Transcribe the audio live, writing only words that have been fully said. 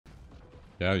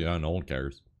Yeah, no one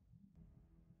cares.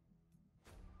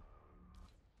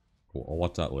 Cool, I'll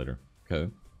watch that later.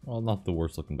 Okay. Well, not the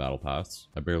worst looking battle pass.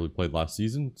 I barely played last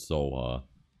season, so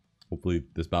hopefully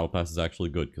this battle pass is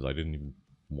actually good, because I didn't even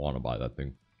want to buy that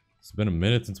thing. It's been a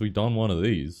minute since we've done one of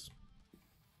these.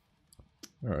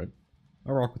 Alright.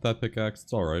 I rock with that pickaxe,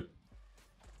 it's alright.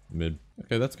 Mid.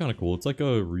 Okay, that's kind of cool. It's like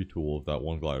a retool of that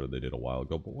one glider they did a while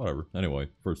ago, but whatever. Anyway,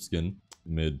 first skin.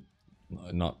 Mid.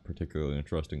 Not particularly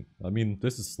interesting. I mean,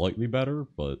 this is slightly better,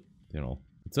 but, you know.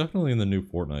 It's definitely in the new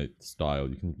Fortnite style.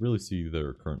 You can really see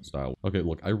their current style. Okay,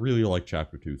 look, I really like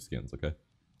Chapter 2 skins, okay?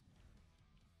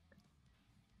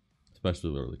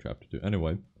 Especially the early Chapter 2.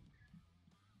 Anyway.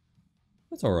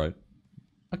 That's alright.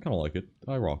 I kind of like it.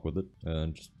 I rock with it.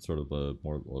 And just sort of a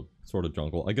more sort of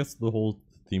jungle. I guess the whole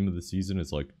theme of the season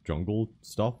is like jungle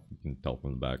stuff. You can tell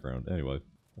from the background. Anyway.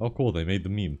 Oh, cool. They made the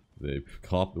meme. They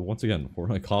once again,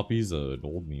 Fortnite copies an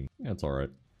old meme. Yeah, it's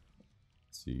alright.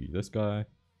 Let's see. This guy.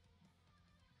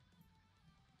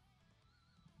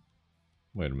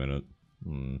 Wait a minute.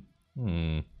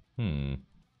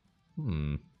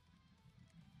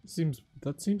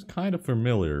 That seems kind of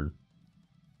familiar.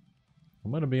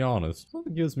 I'm gonna be honest.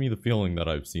 Something gives me the feeling that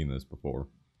I've seen this before.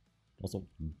 Also,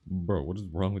 bro, what is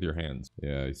wrong with your hands?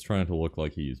 Yeah, he's trying to look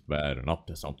like he's bad and up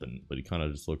to something, but he kind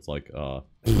of just looks like,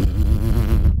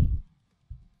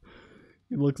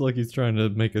 he looks like he's trying to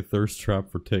make a thirst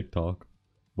trap for TikTok.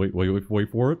 Wait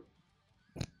for it.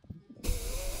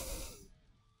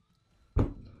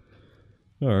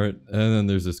 Alright, and then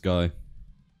there's this guy.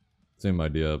 Same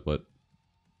idea, but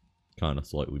kind of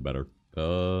slightly better.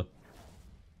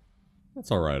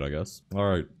 That's alright, I guess.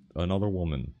 Alright, another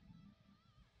woman.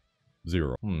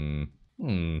 0.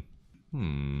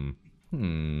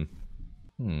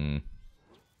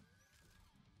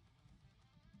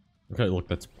 Okay, look,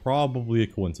 that's probably a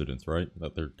coincidence, right?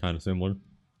 That they're kind of similar.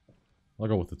 I'll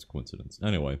go with it's a coincidence.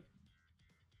 Anyway.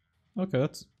 Okay,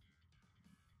 that's...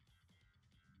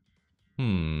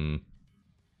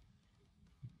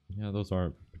 Yeah, those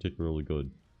aren't particularly good.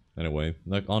 Anyway,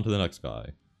 on to the next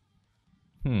guy.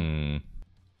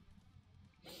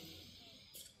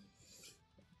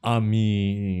 I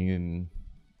mean...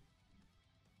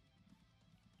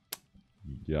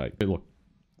 Yeah, hey, look.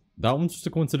 That one's just a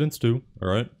coincidence too,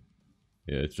 alright?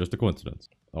 Yeah, it's just a coincidence.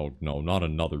 Oh no, not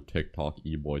another TikTok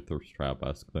e-boy thirst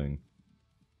trap-esque thing.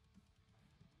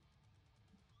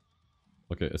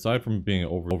 Okay, aside from being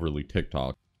overly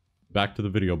TikTok, back to the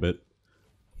video bit.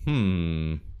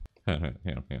 Hang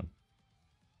on.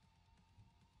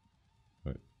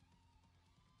 Wait.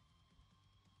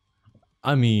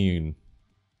 I mean...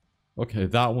 Okay,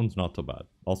 that one's not so bad.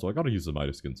 Also, I gotta use the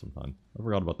Midas skin sometime. I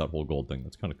forgot about that whole gold thing.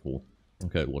 That's kind of cool.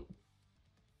 Okay, look.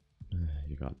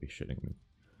 You gotta be shitting me.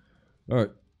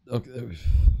 Alright. Okay.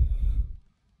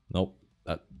 Nope.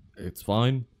 It's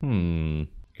fine.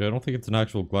 Okay, I don't think it's an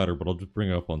actual glider, but I'll just bring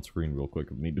it up on screen real quick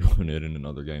of me doing it in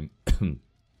another game.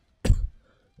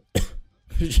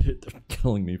 Shit, they're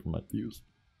killing me from my views.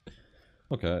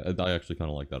 Okay, I actually kind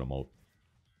of like that emote.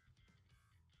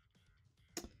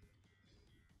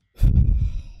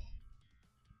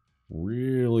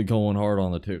 Really going hard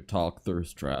on the TikTok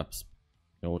thirst traps.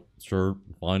 You know what? Sure,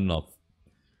 fine enough.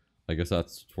 I guess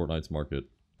that's Fortnite's market.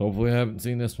 Hopefully I haven't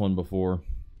seen this one before.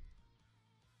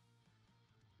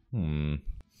 You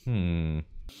know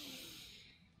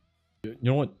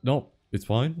what? No, it's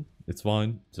fine. It's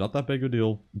fine. It's not that big a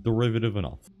deal. Derivative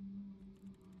enough.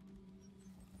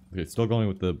 Okay, still going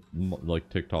with the, like,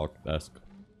 TikTok-esque.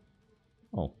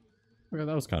 Oh. Okay,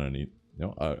 that was kind of neat. You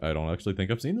know, I don't actually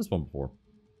think I've seen this one before.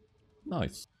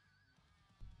 Nice.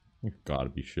 You've gotta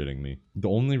be shitting me. The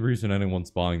only reason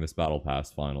anyone's buying this battle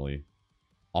pass, finally.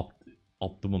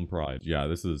 Optimum Pride. Yeah,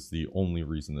 this is the only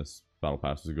reason this battle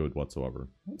pass is good whatsoever.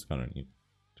 That's kind of neat.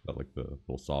 It's got, like, the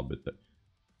little saw bit that...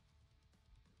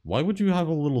 Why would you have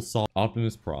a little saw?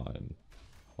 Optimus Prime.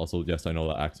 Also, yes, I know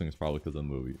that accent is probably because of the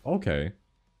movie. Okay.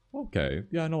 Okay.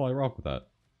 Yeah, I know, I rock with that.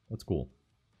 That's cool.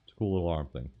 It's a cool little arm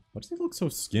thing. Why does he look so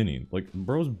skinny? Like,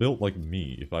 bro's built like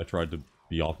me if I tried to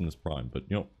be Optimus Prime, but,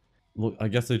 you know, look, I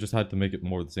guess they just had to make it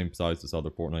more the same size as other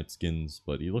Fortnite skins,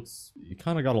 but he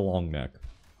kind of got a long neck.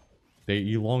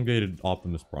 They elongated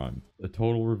Optimus Prime. A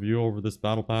total review over this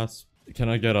battle pass. Can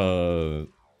I get a...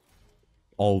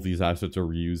 All of these assets are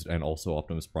reused and also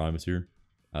Optimus Prime is here?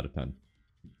 Out of 10.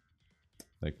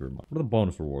 Thank you very much. What are the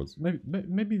bonus rewards?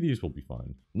 Maybe these will be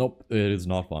fine. Nope, it is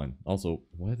not fine. Also,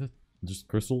 why the... Just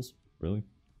crystals? Really?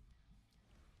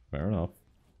 Fair enough.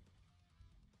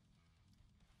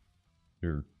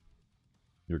 You're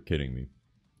kidding me.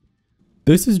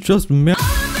 This is just